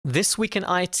This week in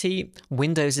IT,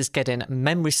 Windows is getting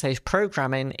memory-safe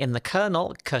programming in the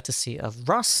kernel, courtesy of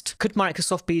Rust. Could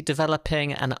Microsoft be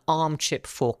developing an Arm chip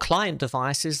for client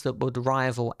devices that would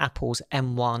rival Apple's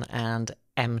M1 and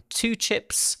M2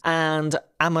 chips? And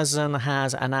Amazon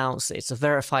has announced its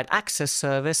Verified Access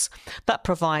service that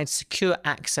provides secure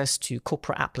access to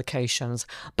corporate applications,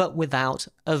 but without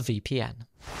a VPN.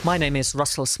 My name is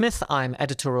Russell Smith, I'm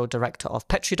editorial director of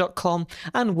Petri.com,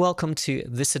 and welcome to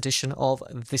this edition of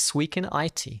This Week in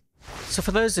IT. So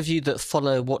for those of you that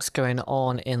follow what's going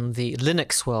on in the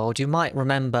Linux world, you might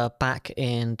remember back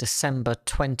in December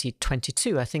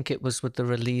 2022, I think it was with the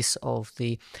release of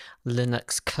the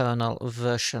Linux kernel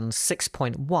version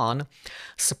 6.1,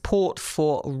 support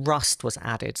for Rust was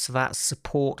added. So that's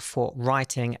support for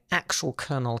writing actual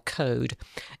kernel code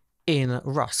in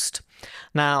Rust.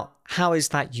 Now, how is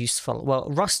that useful? Well,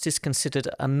 Rust is considered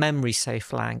a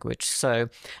memory-safe language, so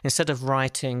instead of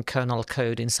writing kernel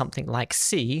code in something like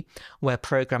C, where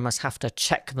programmers have to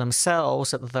check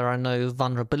themselves that there are no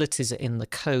vulnerabilities in the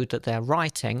code that they're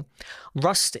writing,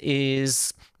 Rust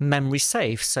is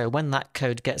memory-safe, so when that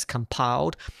code gets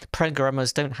compiled,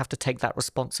 programmers don't have to take that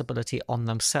responsibility on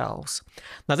themselves.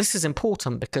 Now, this is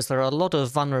important because there are a lot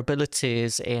of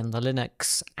vulnerabilities in the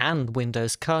Linux and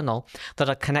Windows kernel that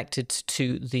are connected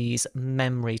to these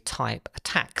memory type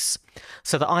attacks.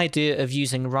 So the idea of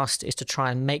using Rust is to try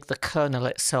and make the kernel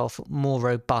itself more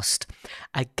robust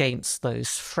against those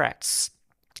threats.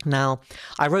 Now,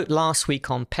 I wrote last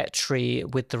week on Petri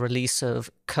with the release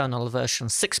of kernel version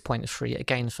 6.3,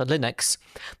 again for Linux,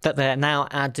 that they're now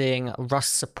adding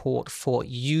Rust support for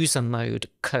user mode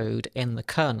code in the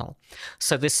kernel.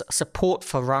 So this support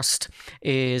for Rust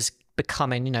is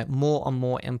becoming, more and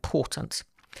more important.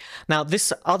 Now,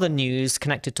 this other news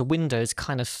connected to Windows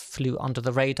kind of flew under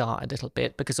the radar a little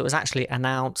bit because it was actually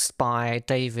announced by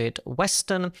David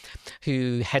Weston,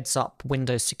 who heads up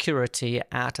Windows security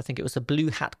at, I think it was the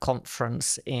Blue Hat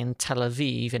conference in Tel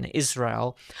Aviv in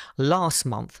Israel last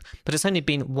month, but it's only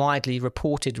been widely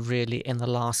reported really in the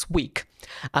last week.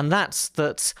 And that's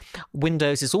that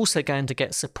Windows is also going to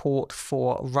get support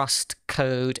for Rust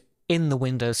code in the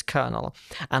Windows kernel,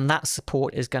 and that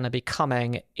support is going to be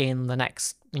coming in the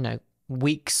next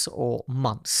weeks or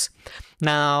months.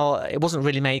 Now, it wasn't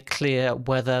really made clear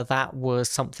whether that was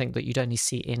something that you'd only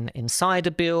see in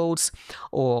insider builds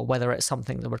or whether it's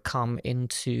something that would come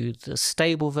into the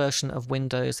stable version of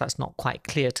Windows. That's not quite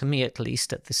clear to me, at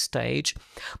least at this stage.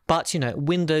 But,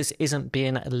 Windows isn't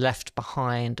being left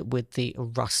behind with the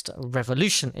Rust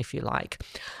revolution, if you like.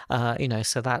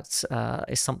 So that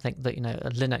is something that,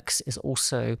 Linux is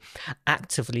also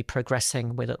actively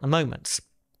progressing with at the moment.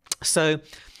 So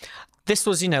this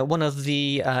was, one of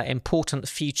the important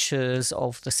features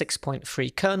of the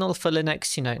 6.3 kernel for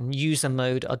Linux, user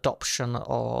mode adoption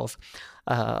of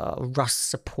Rust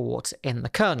support in the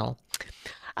kernel.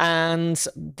 And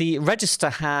the Register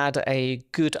had a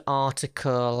good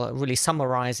article really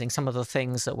summarizing some of the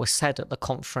things that were said at the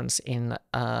conference in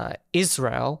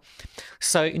Israel.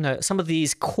 So, some of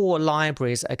these core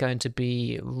libraries are going to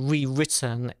be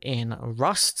rewritten in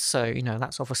Rust. So,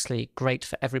 that's obviously great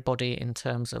for everybody in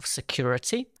terms of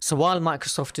security. So while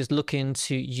Microsoft is looking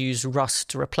to use Rust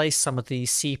to replace some of the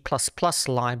C++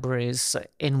 libraries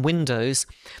in Windows,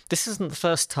 this isn't the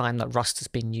first time that Rust has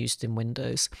been used in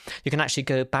Windows. You can actually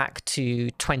go back to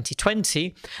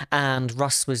 2020 and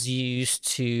Rust was used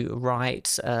to write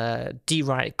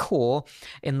dwrite core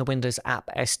in the Windows App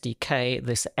SDK,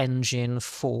 this engine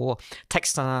for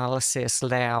text analysis,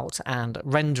 layout and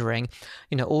rendering.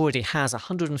 Already has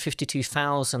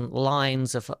 152,000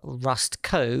 lines of Rust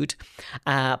code,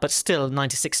 but still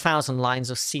 96,000 lines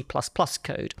of C++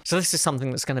 code. So this is something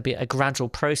that's going to be a gradual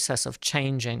process of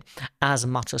changing as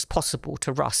much as possible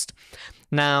to Rust.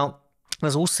 Now,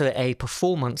 there's also a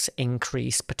performance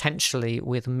increase potentially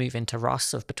with moving to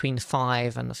Rust of between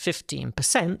 5 and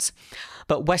 15%.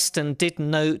 But Weston did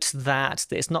note that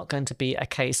it's not going to be a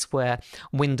case where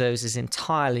Windows is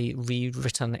entirely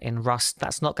rewritten in Rust.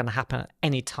 That's not going to happen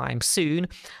anytime soon,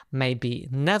 maybe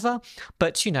never.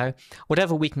 But,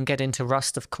 whatever we can get into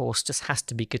Rust, of course, just has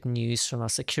to be good news from a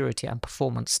security and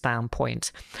performance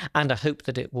standpoint. And I hope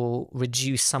that it will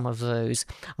reduce some of those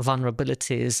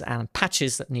vulnerabilities and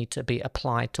patches that need to be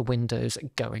applied to Windows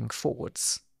going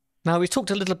forwards. Now, we talked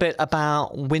a little bit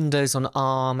about Windows on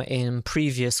ARM in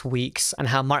previous weeks and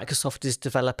how Microsoft is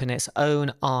developing its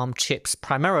own ARM chips,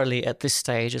 primarily at this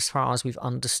stage, as far as we've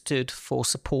understood, for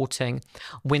supporting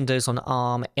Windows on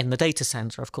ARM in the data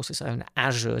center, of course, its own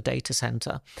Azure data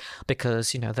center,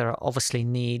 because, there are obviously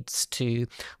needs to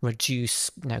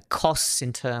reduce, costs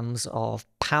in terms of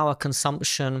power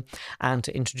consumption and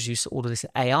to introduce all of this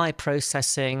AI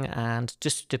processing and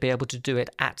just to be able to do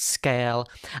it at scale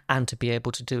and to be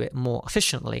able to do it more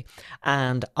efficiently.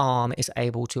 And ARM is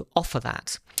able to offer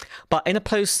that. But in a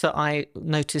post that I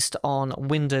noticed on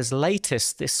Windows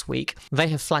Latest this week, they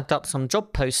have flagged up some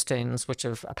job postings which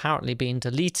have apparently been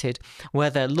deleted, where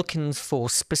they're looking for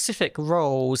specific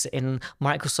roles in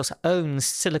Microsoft's own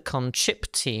silicon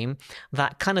chip team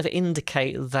that kind of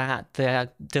indicate that they're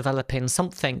developing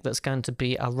something that's going to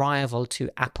be a rival to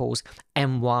Apple's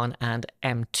M1 and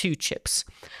M2 chips.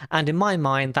 And in my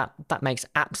mind, that makes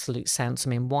absolute sense. I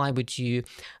mean, why would you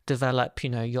develop,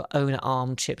 your own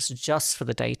ARM chips just for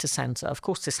the data center? Of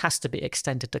course, this has to be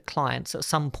extended to clients at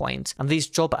some point, and these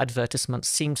job advertisements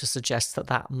seem to suggest that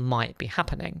that might be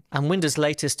happening. And Windows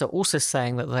Latest are also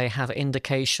saying that they have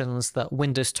indications that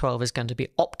Windows 12 is going to be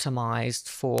optimized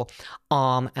for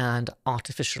ARM and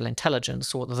artificial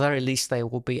intelligence, or at the very least there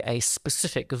will be a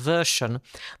specific version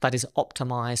that is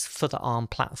optimized for the ARM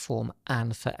platform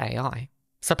and for AI.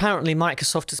 So apparently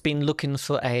Microsoft has been looking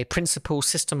for a principal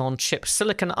system-on-chip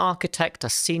silicon architect, a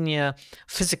senior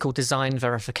physical design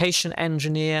verification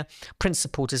engineer,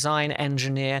 principal design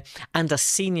engineer, and a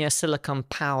senior silicon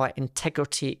power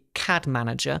integrity CAD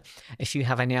manager. If you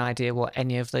have any idea what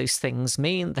any of those things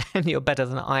mean, then you're better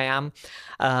than I am.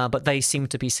 But they seem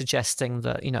to be suggesting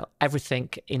that, everything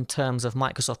in terms of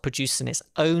Microsoft producing its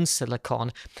own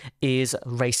silicon is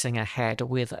racing ahead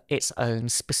with its own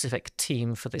specific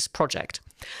team for this project.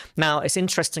 Now, it's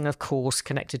interesting, of course,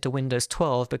 connected to Windows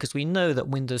 12, because we know that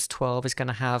Windows 12 is going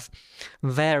to have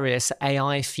various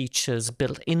AI features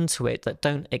built into it that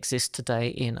don't exist today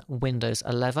in Windows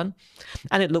 11.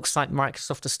 And it looks like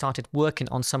Microsoft has started working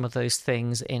on some of those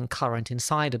things in current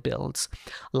insider builds,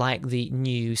 like the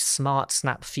new Smart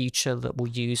Snap feature that will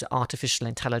use artificial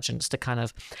intelligence to kind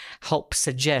of help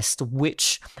suggest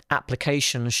which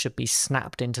applications should be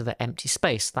snapped into the empty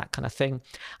space, that kind of thing.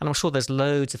 And I'm sure there's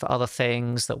loads of other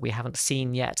things that we haven't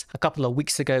seen yet. A couple of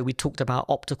weeks ago, we talked about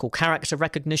optical character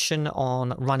recognition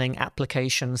on running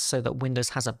applications so that Windows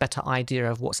has a better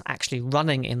idea of what's actually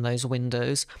running in those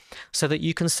windows so that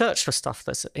you can search for stuff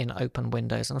that's in open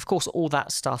windows. And of course, all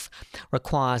that stuff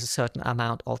requires a certain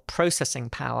amount of processing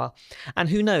power. And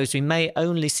who knows, we may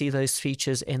only see those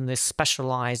features in this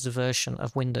specialized version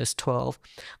of Windows 12.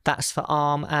 That's for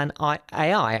ARM and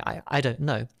AI. I don't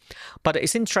know. But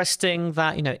it's interesting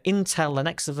that, Intel, the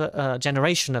next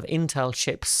generation of Intel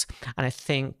chips, and I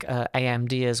think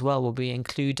AMD as well, will be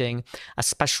including a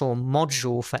special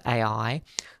module for AI.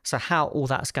 So how all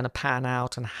that's going to pan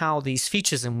out and how these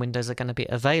features in Windows are going to be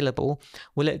available.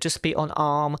 Will it just be on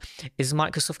ARM? Is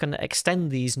Microsoft going to extend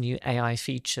these new AI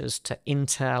features to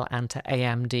Intel and to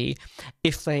AMD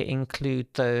if they include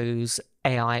those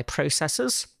AI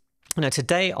processors?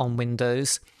 Today on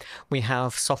Windows, we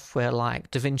have software like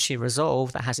DaVinci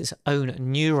Resolve that has its own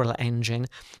neural engine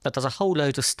that does a whole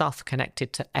load of stuff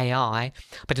connected to AI.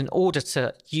 But in order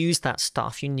to use that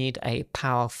stuff, you need a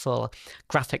powerful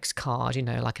graphics card,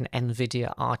 like an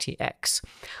NVIDIA RTX.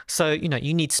 So,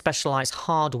 you need specialized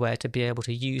hardware to be able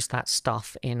to use that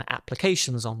stuff in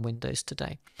applications on Windows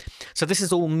today. So this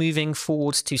is all moving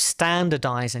forwards to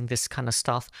standardizing this kind of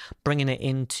stuff, bringing it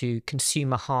into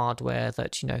consumer hardware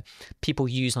that, people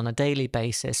use on a daily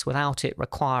basis without it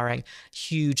requiring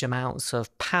huge amounts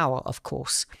of power, of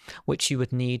course, which you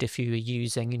would need if you were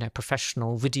using,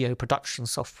 professional video production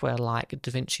software like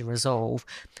DaVinci Resolve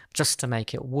just to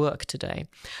make it work today.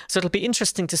 So it'll be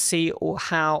interesting to see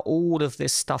how all of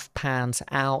this stuff pans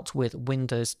out with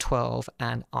Windows 12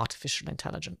 and artificial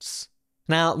intelligence.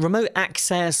 Now, remote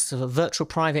access, virtual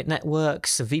private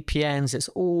networks, VPNs, it's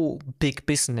all big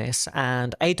business,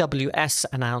 and AWS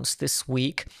announced this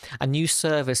week a new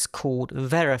service called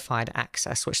Verified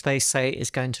Access, which they say is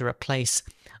going to replace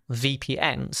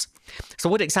VPNs. So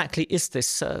what exactly is this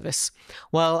service?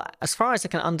 Well, as far as I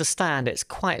can understand, it's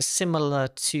quite similar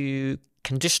to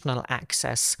conditional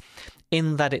access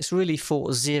in that it's really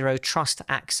for zero trust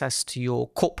access to your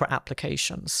corporate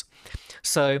applications.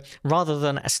 So rather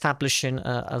than establishing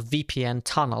a VPN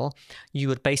tunnel, you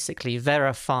would basically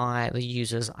verify the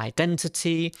user's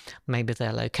identity, maybe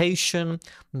their location,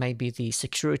 maybe the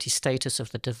security status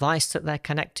of the device that they're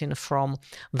connecting from,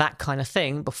 that kind of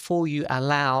thing, before you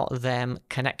allow them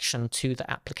connection to the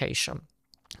application.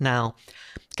 Now,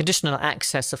 Conditional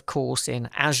access, of course, in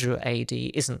Azure AD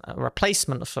isn't a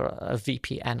replacement for a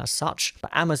VPN as such, but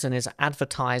Amazon is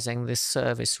advertising this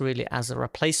service really as a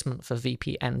replacement for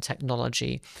VPN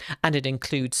technology, and it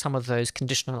includes some of those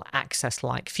conditional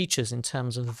access-like features in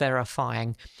terms of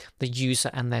verifying the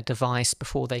user and their device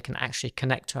before they can actually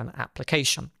connect to an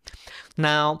application.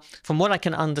 Now, from what I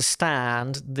can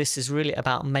understand, this is really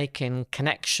about making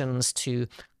connections to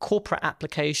corporate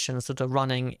applications that are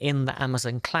running in the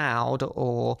Amazon cloud,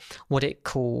 or what it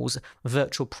calls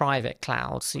virtual private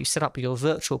cloud. So you set up your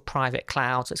virtual private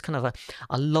cloud. So it's kind of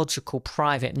a logical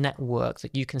private network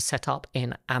that you can set up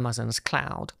in Amazon's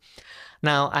cloud.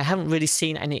 Now, I haven't really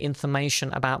seen any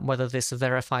information about whether this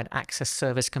verified access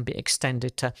service can be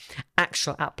extended to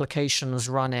actual applications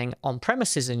running on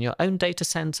premises in your own data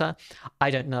center. I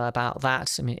don't know about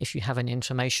that. I mean, if you have any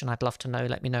information, I'd love to know.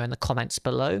 Let me know in the comments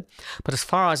below. But as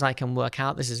far as I can work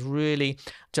out, this is really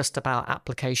just about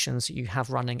applications that you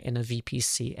have running in a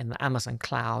VPC in the Amazon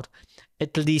cloud,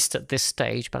 at least at this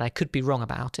stage, but I could be wrong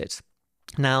about it.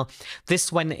 Now, this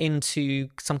went into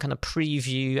some kind of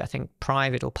preview, I think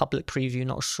private or public preview,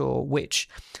 not sure which,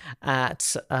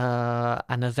 at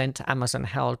an event Amazon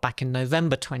held back in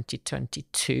November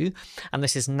 2022, and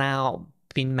this is now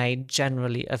been made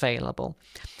generally available.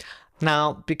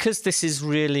 Now, because this is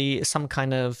really some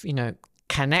kind of,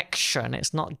 connection,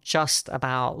 it's not just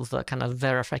about the kind of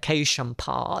verification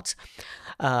part,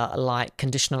 like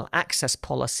conditional access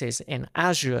policies in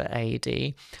Azure AD.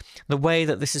 The way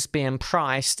that this is being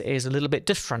priced is a little bit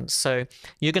different. So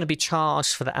you're going to be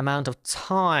charged for the amount of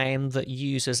time that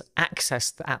users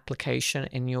access the application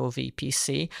in your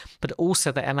VPC, but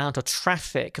also the amount of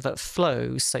traffic that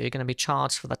flows. So you're going to be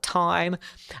charged for the time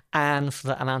and for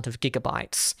the amount of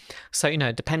gigabytes. So,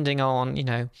 depending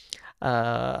on,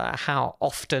 how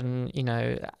often,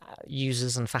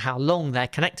 users and for how long they're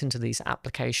connecting to these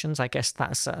applications, I guess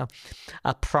that's a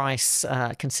price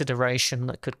consideration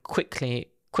that could quickly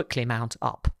mount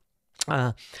up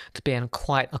to being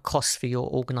quite a cost for your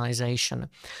organization.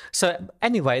 So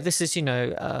anyway, this is,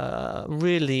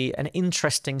 really an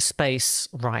interesting space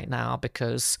right now,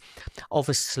 because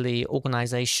obviously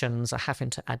organizations are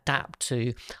having to adapt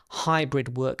to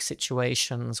hybrid work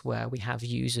situations where we have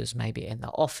users maybe in the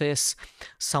office,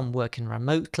 some working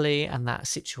remotely, and that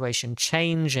situation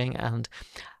changing, and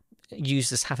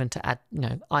users having to add,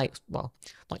 not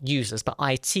users, but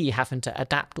IT having to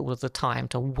adapt all of the time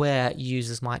to where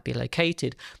users might be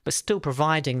located, but still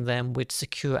providing them with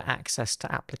secure access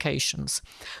to applications.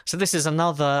 So this is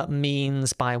another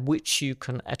means by which you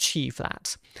can achieve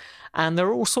that. And there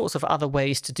are all sorts of other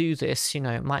ways to do this.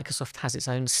 Microsoft has its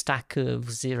own stack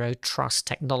of zero trust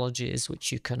technologies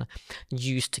which you can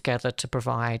use together to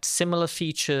provide similar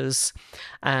features.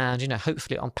 And,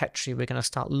 hopefully on Petri, we're going to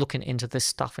start looking into this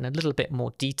stuff in a little bit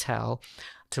more detail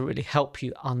to really help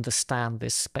you understand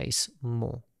this space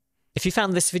more. If you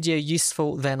found this video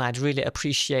useful, then I'd really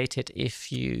appreciate it if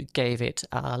you gave it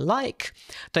a like.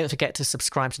 Don't forget to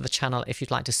subscribe to the channel if you'd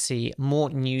like to see more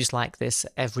news like this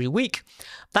every week.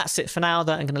 That's it for now,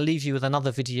 though. I'm going to leave you with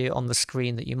another video on the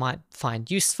screen that you might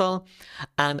find useful,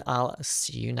 and I'll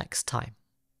see you next time.